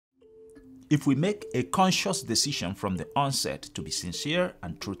If we make a conscious decision from the onset to be sincere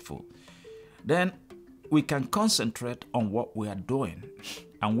and truthful, then we can concentrate on what we are doing.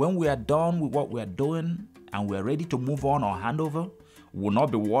 And when we are done with what we are doing and we are ready to move on or hand over, we will not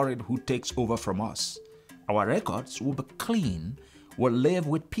be worried who takes over from us. Our records will be clean. We'll live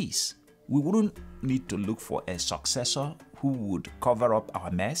with peace. We wouldn't need to look for a successor who would cover up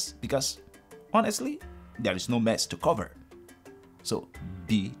our mess because, honestly, there is no mess to cover. So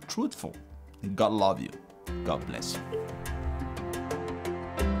be truthful. God love you. God bless you.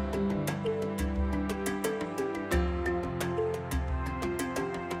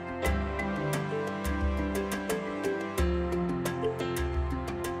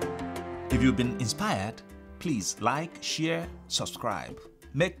 If you've been inspired, please like, share, subscribe,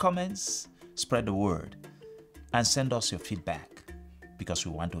 make comments, spread the word, and send us your feedback because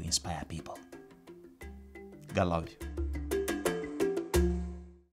we want to inspire people. God love you.